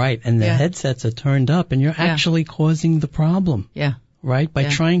time. Right, and the headsets are turned up, and you're actually causing the problem. Yeah. Right, by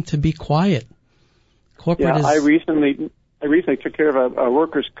trying to be quiet. I recently I recently took care of a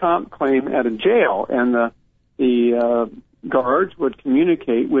workers' comp claim at a jail, and the guards would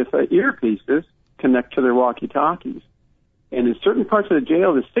communicate with earpieces connect to their walkie-talkies. And in certain parts of the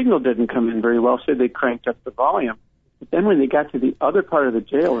jail, the signal didn't come in very well, so they cranked up the volume. But then when they got to the other part of the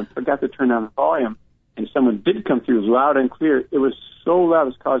jail and forgot to turn down the volume, and someone did come through loud and clear, it was so loud it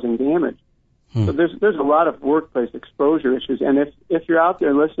was causing damage. So there's a lot of workplace exposure issues. And if you're out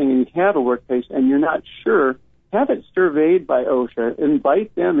there listening and you have a workplace and you're not sure, have it surveyed by OSHA.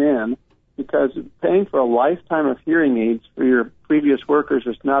 Invite them in, because paying for a lifetime of hearing aids for your previous workers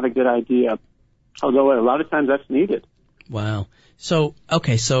is not a good idea, although a lot of times that's needed. Wow. So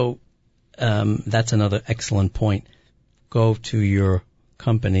that's another excellent point. Go to your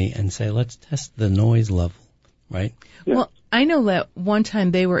company and say, let's test the noise level, right? Yeah. Well, I know that one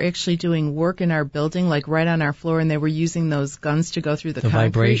time they were actually doing work in our building, like right on our floor, and they were using those guns to go through the concrete.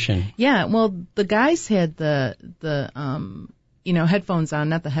 Vibration. Yeah. Well, the guys had the headphones on,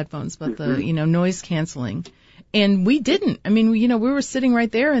 not the headphones, but the, noise canceling. And we didn't. I mean, we were sitting right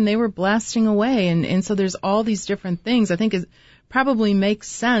there and they were blasting away. And so there's all these different things. I think it probably makes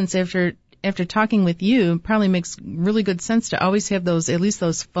sense after talking with you, it probably makes really good sense to always have at least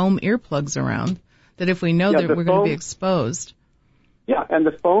those foam earplugs around, that if we know that we're going to be exposed. Yeah, and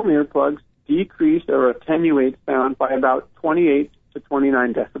the foam earplugs decrease or attenuate sound by about 28 to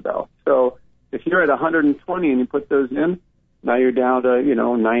 29 decibels. So if you're at 120 and you put those in, now you're down to,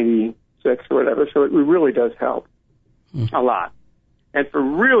 96 or whatever. So it really does help a lot. And for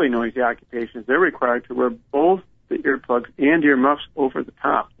really noisy occupations, they're required to wear both the earplugs and earmuffs over the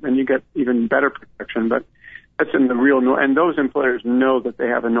top. Then you get even better protection. But that's in the real and those employers know that they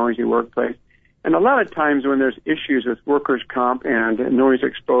have a noisy workplace. And a lot of times when there's issues with workers' comp and noise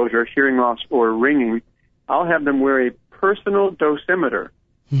exposure, hearing loss, or ringing, I'll have them wear a personal dosimeter.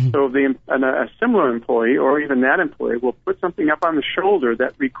 So a similar employee or even that employee will put something up on the shoulder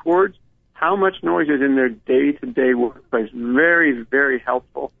that records how much noise is in their day-to-day workplace. Very, very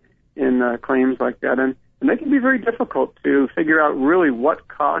helpful in claims like that. And they can be very difficult to figure out really what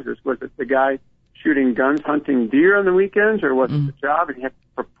causes. Was it the guy shooting guns, hunting deer on the weekends, or was it the job? And you have to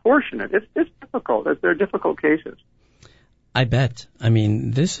proportion it. It's difficult. They're difficult cases. I bet. I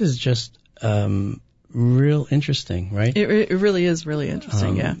mean, this is just real interesting, right? It really is really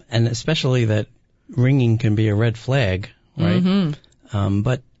interesting, yeah. And especially that ringing can be a red flag, right? Mm-hmm.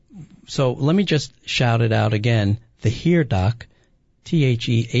 But so let me just shout it out again. The HearDoc,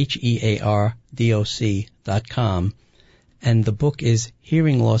 TheHearDoc.com, and the book is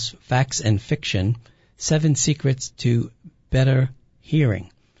Hearing Loss, Facts and Fiction: 7 Secrets to Better Hearing.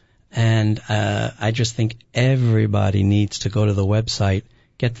 And I just think everybody needs to go to the website,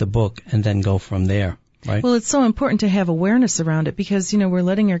 get the book, and then go from there, right? Well, it's so important to have awareness around it because, we're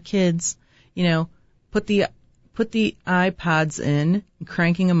letting our kids, put the iPods in,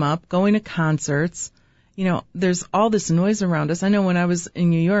 cranking them up, going to concerts. There's all this noise around us. I know when I was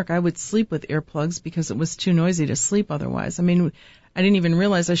in New York, I would sleep with earplugs because it was too noisy to sleep otherwise. I mean, I didn't even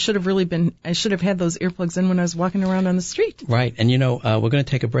realize I should have had those earplugs in when I was walking around on the street. Right. And we're going to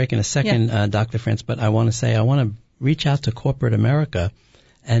take a break in a second, Dr. France, but I want to reach out to corporate America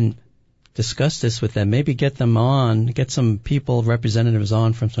and discuss this with them. Maybe get them on, get some people, representatives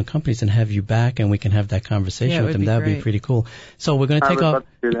on from some companies, and have you back, and we can have that conversation with them. That would be pretty cool. So we're going to take off.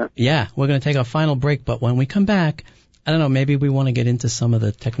 Yeah, we're going to take our final break. But when we come back, I don't know, maybe we want to get into some of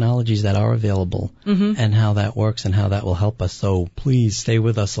the technologies that are available and how that works and how that will help us. So please stay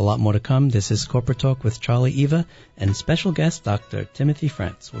with us. A lot more to come. This is Corporate Talk with Charlie Eva and special guest Dr. Timothy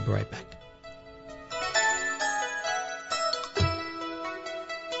France. We'll be right back.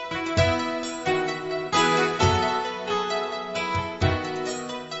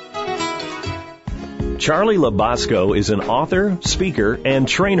 Charlie Labasco is an author, speaker, and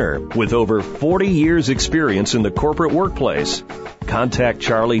trainer with over 40 years' experience in the corporate workplace. Contact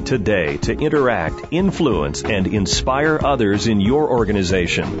Charlie today to interact, influence, and inspire others in your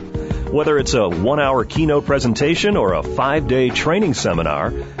organization. Whether it's a 1-hour keynote presentation or a 5-day training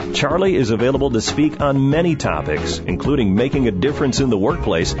seminar, Charlie is available to speak on many topics, including making a difference in the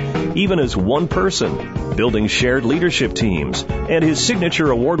workplace, even as one person, building shared leadership teams, and his signature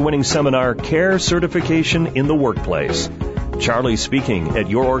award-winning seminar, Care Certification in the Workplace. Charlie speaking at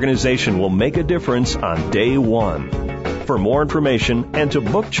your organization will make a difference on day one. For more information and to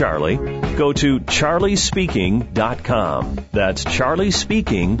book Charlie, go to charliespeaking.com. That's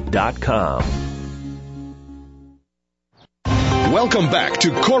charliespeaking.com. Welcome back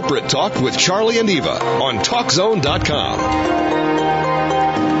to Corporate Talk with Charlie and Eva on TalkZone.com.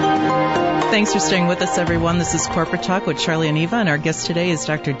 Thanks for staying with us, everyone. This is Corporate Talk with Charlie and Eva, and our guest today is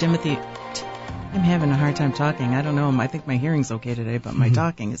Dr. Timothy I'm having a hard time talking. I don't know. I think my hearing's okay today, but my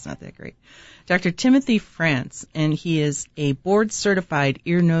talking is not that great. Dr. Timothy France, and he is a board-certified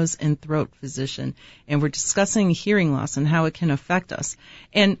ear, nose, and throat physician, and we're discussing hearing loss and how it can affect us.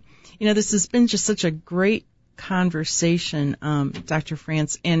 And, you know, this has been just such a great conversation, Dr.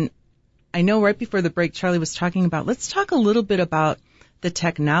 France, and I know right before the break Charlie was talking about, let's talk a little bit about the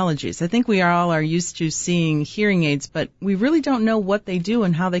technologies. I think we all are used to seeing hearing aids, but we really don't know what they do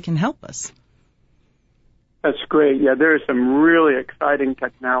and how they can help us. That's great. Yeah, there is some really exciting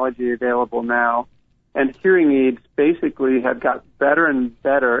technology available now. And hearing aids basically have got better and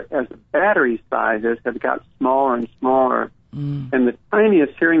better as the battery sizes have got smaller and smaller. And the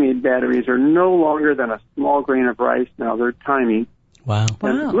tiniest hearing aid batteries are no longer than a small grain of rice now. They're tiny. Wow.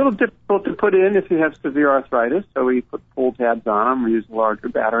 And it's a little difficult to put in if you have severe arthritis, so we put pull tabs on them or use a larger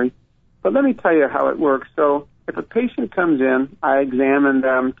battery. But let me tell you how it works. So if a patient comes in, I examine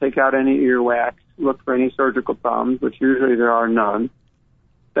them, take out any earwax, look for any surgical problems, which usually there are none.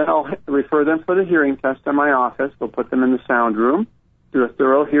 Then I'll refer them for the hearing test in my office. We'll put them in the sound room, do a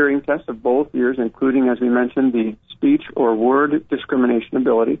thorough hearing test of both ears, including, as we mentioned, the speech or word discrimination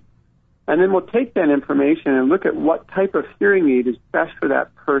ability. And then we'll take that information and look at what type of hearing aid is best for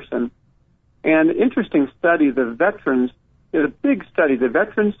that person. And interesting study, the veterans did a big study. The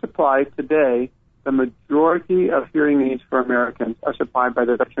veterans supply today, the majority of hearing aids for Americans are supplied by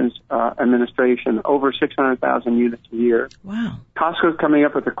the Veterans Administration, over 600,000 units a year. Wow. Costco's coming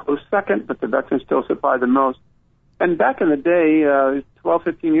up with a close second, but the veterans still supply the most. And back in the day, 12,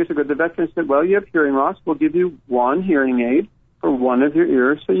 15 years ago, the veterans said, well, you have hearing loss. We'll give you one hearing aid for one of your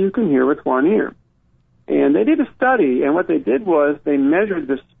ears so you can hear with one ear. And they did a study, and what they did was they measured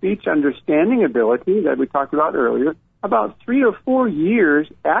the speech understanding ability that we talked about earlier about 3 or 4 years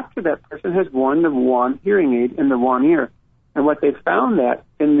after that person has worn the one hearing aid in the one ear. And what they found that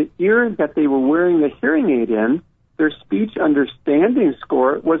in the ear that they were wearing the hearing aid in, their speech understanding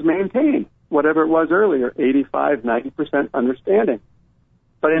score was maintained, whatever it was earlier, 85, 90% understanding.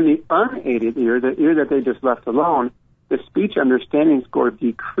 But in the unaided ear, the ear that they just left alone, the speech understanding score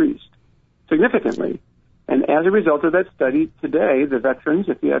decreased significantly. And as a result of that study, today, the veterans,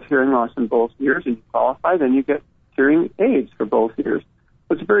 if you have hearing loss in both ears and you qualify, then you get hearing aids for both ears.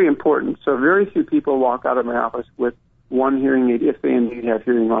 It's very important. So very few people walk out of my office with one hearing aid if they indeed have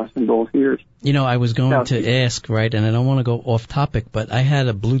hearing loss in both ears. You know, I was going to ask, right, and I don't want to go off topic, but I had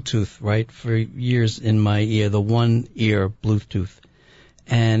a Bluetooth, right, for years in my ear, the one ear Bluetooth.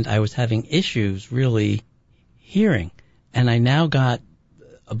 And I was having issues really hearing. And I now got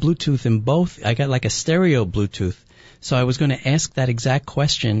a Bluetooth in both. I got like a stereo Bluetooth. So I was going to ask that exact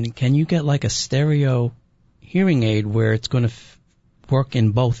question. Can you get like a stereo hearing aid where it's going to work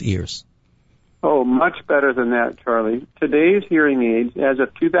in both ears? Oh, much better than that, Charlie. Today's hearing aids, as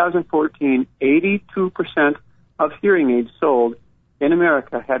of 2014, 82% of hearing aids sold in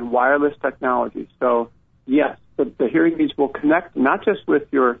America had wireless technology. So, yes, the hearing aids will connect not just with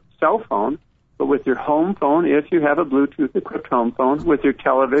your cell phone, but with your home phone, if you have a Bluetooth-equipped home phone, with your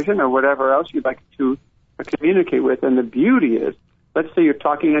television or whatever else you'd like to communicate with. And the beauty is, let's say you're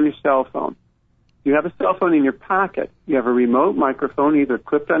talking on your cell phone. You have a cell phone in your pocket. You have a remote microphone either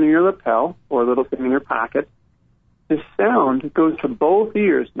clipped on your lapel or a little thing in your pocket. The sound goes to both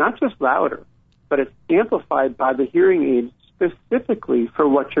ears, not just louder, but it's amplified by the hearing aid specifically for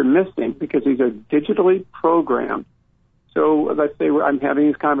what you're missing because these are digitally programmed. So let's say I'm having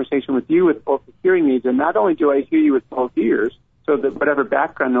this conversation with you with both the hearing aids, and not only do I hear you with both ears, so that whatever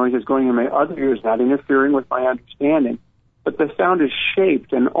background noise is going in my other ear is not interfering with my understanding, but the sound is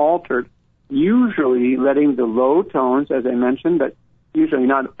shaped and altered, usually letting the low tones, as I mentioned, that usually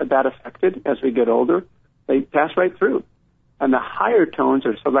not that affected as we get older, they pass right through. And the higher tones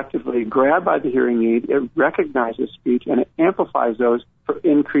are selectively grabbed by the hearing aid, it recognizes speech, and it amplifies those for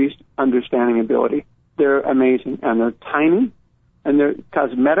increased understanding ability. They're amazing, and they're tiny, and their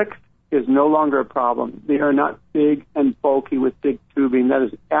cosmetic is no longer a problem. They are not big and bulky with big tubing. That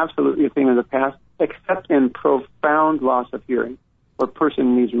is absolutely a thing of the past, except in profound loss of hearing, where a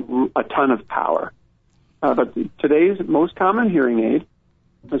person needs a ton of power. But today's most common hearing aid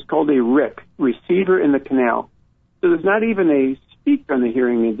is called a RIC, receiver in the canal. So there's not even a speaker in the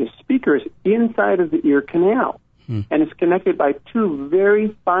hearing aid. The speaker is inside of the ear canal. And it's connected by two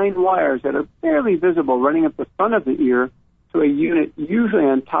very fine wires that are barely visible running up the front of the ear to a unit usually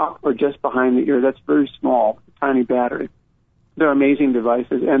on top or just behind the ear. That's very small, a tiny battery. They're amazing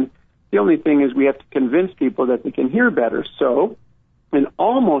devices. And the only thing is we have to convince people that they can hear better. So in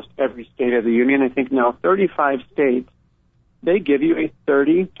almost every state of the union, I think now 35 states, they give you a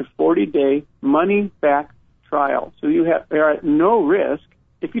 30 to 40-day money-back trial. So you are at no risk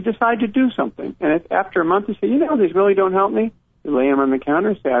if you decide to do something, and if after a month you say, these really don't help me, you lay them on the counter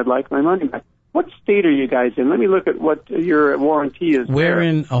and say, I'd like my money back. What state are you guys in? Let me look at what your warranty is. We're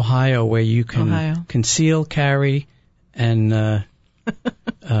in Ohio, where you can conceal, carry, and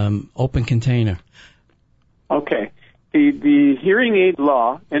open container. Okay. The hearing aid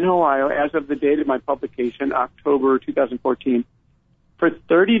law in Ohio, as of the date of my publication, October 2014, for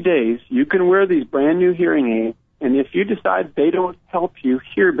 30 days, you can wear these brand new hearing aids, and if you decide they don't help you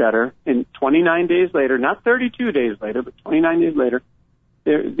hear better, in 29 days later, not 32 days later, but 29 days later,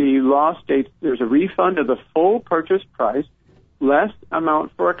 the law states there's a refund of the full purchase price, less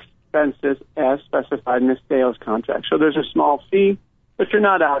amount for expenses as specified in the sales contract. So there's a small fee, but you're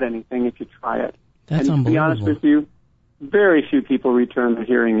not out anything if you try it. That's and unbelievable. To be honest with you, very few people return their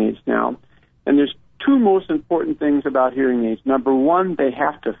hearing aids now. And there's two most important things about hearing aids. Number one, they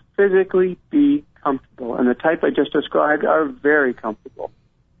have to physically be comfortable, and the type I just described are very comfortable.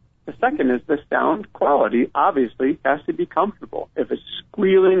 The second is the sound quality, obviously, has to be comfortable. If it's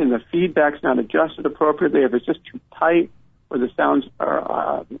squealing and the feedback's not adjusted appropriately, if it's just too tight or the sounds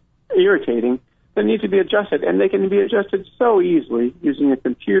are irritating, they need to be adjusted. And they can be adjusted so easily using a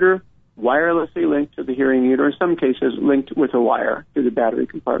computer, wirelessly linked to the hearing aid, or in some cases linked with a wire to the battery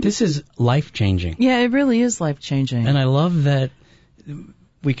compartment. This is life-changing. Yeah, it really is life-changing. And I love that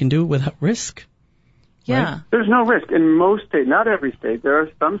we can do it without risk. Yeah. Right? There's no risk in most states, not every state. There are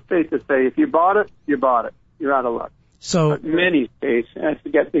some states that say if you bought it, you bought it. You're out of luck. So but many states, I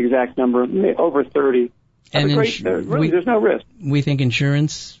forget the exact number, over 30. And there's no risk. We think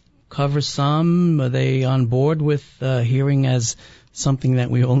insurance covers some. Are they on board with hearing as something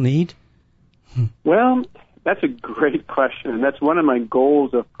that we all need? Well, that's a great question, and that's one of my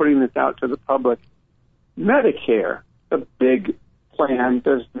goals of putting this out to the public. Medicare, the big plan,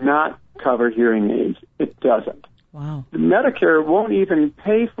 does not cover hearing aids. It doesn't. Wow. Medicare won't even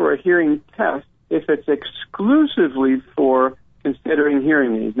pay for a hearing test if it's exclusively for considering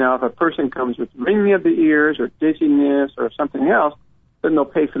hearing aids. Now, if a person comes with ringing of the ears or dizziness or something else, then they'll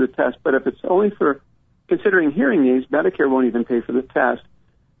pay for the test. But if it's only for considering hearing aids, Medicare won't even pay for the test.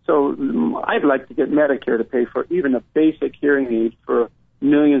 So I'd like to get Medicare to pay for even a basic hearing aid for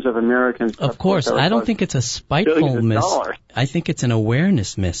millions of Americans. Of course. I don't think it's a spiteful miss. I think it's an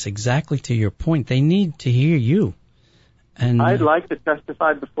awareness miss, exactly to your point. They need to hear you. And I'd like to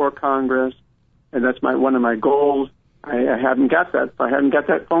testify before Congress, and that's one of my goals. I haven't got that. I haven't got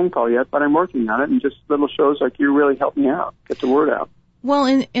that phone call yet, but I'm working on it, and just little shows like you really help me out, get the word out. Well,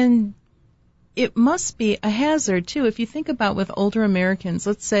 and it must be a hazard, too. If you think about with older Americans,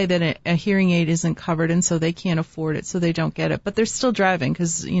 let's say that a hearing aid isn't covered, and so they can't afford it, so they don't get it. But they're still driving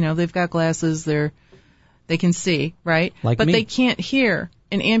because, they've got glasses, they can see, right? But they can't hear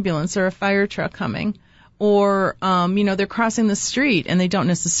an ambulance or a fire truck coming. Or, they're crossing the street and they don't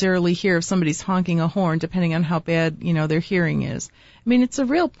necessarily hear if somebody's honking a horn, depending on how bad, their hearing is. I mean, it's a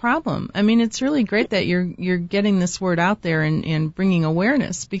real problem. I mean, it's really great that you're getting this word out there and bringing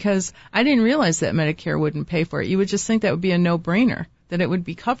awareness, because I didn't realize that Medicare wouldn't pay for it. You would just think that would be a no-brainer, that it would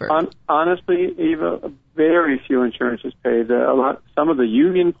be covered. Honestly, Eva, very few insurances pay. Some of the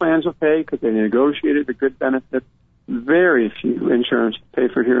union plans will pay because they negotiated a good benefit. Very few insurances pay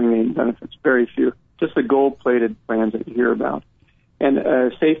for hearing aid benefits. Very few. Just the gold-plated plans that you hear about. And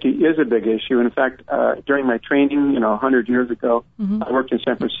safety is a big issue. In fact, during my training, 100 years ago, I worked in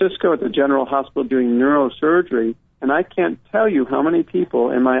San Francisco at the General Hospital doing neurosurgery, and I can't tell you how many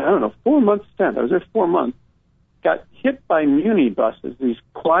people in my, 4-month stint, I was there 4 months, got hit by Muni buses, these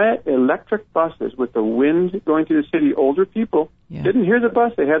quiet electric buses with the wind going through the city. Older people didn't hear the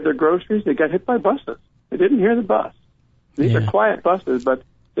bus. They had their groceries. They got hit by buses. They didn't hear the bus. These are quiet buses, but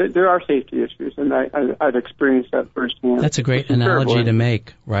there are safety issues, and I've experienced that firsthand. That's a great analogy to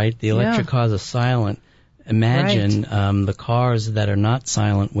make, right? The electric cars are silent. Imagine the cars that are not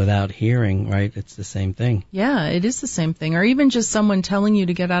silent without hearing, right? It's the same thing. Yeah, it is the same thing. Or even just someone telling you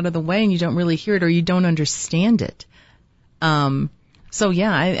to get out of the way and you don't really hear it or you don't understand it.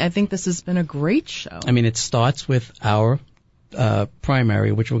 I think this has been a great show. I mean, it starts with our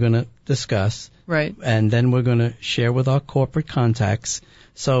primary, which we're going to discuss. Right. And then we're going to share with our corporate contacts.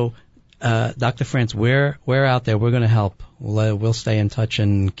 So, Dr. France, we're out there. We're going to help. We'll stay in touch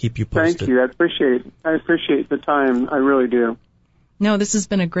and keep you posted. Thank you. I appreciate the time. I really do. No, this has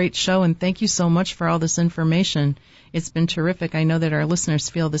been a great show, and thank you so much for all this information. It's been terrific. I know that our listeners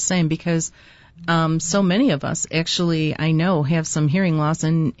feel the same because so many of us actually, I know, have some hearing loss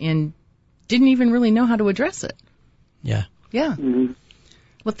and didn't even really know how to address it. Yeah. Yeah. Mm-hmm.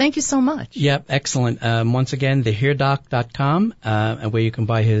 Well, thank you so much. Yep, excellent. Once again, theheardoc.com, where you can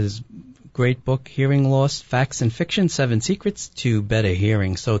buy his great book, Hearing Loss, Facts and Fiction, 7 Secrets to Better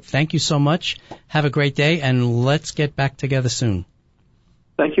Hearing. So thank you so much. Have a great day, and let's get back together soon.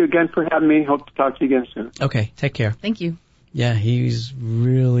 Thank you again for having me. Hope to talk to you again soon. Okay, take care. Thank you. Yeah, he's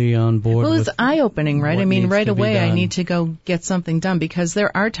really on board. Well, it's eye-opening, right? I mean, right away I need to go get something done, because there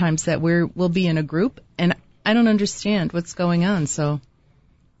are times that we'll be in a group and I don't understand what's going on. So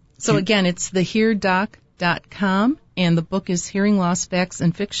again, it's theheardoc.com, and the book is Hearing Loss, Facts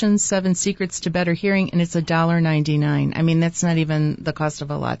and Fiction, 7 Secrets to Better Hearing, and it's $1.99. I mean, that's not even the cost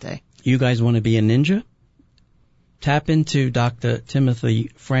of a latte. You guys want to be a ninja? Tap into Dr.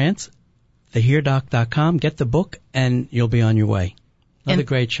 Timothy France, theheardoc.com, get the book, and you'll be on your way. Another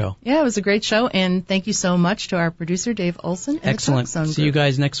great show. Yeah, it was a great show, and thank you so much to our producer, Dave Olson. And excellent. The Talk Zone group. See you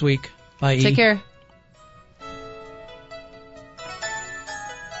guys next week. Bye. Take care.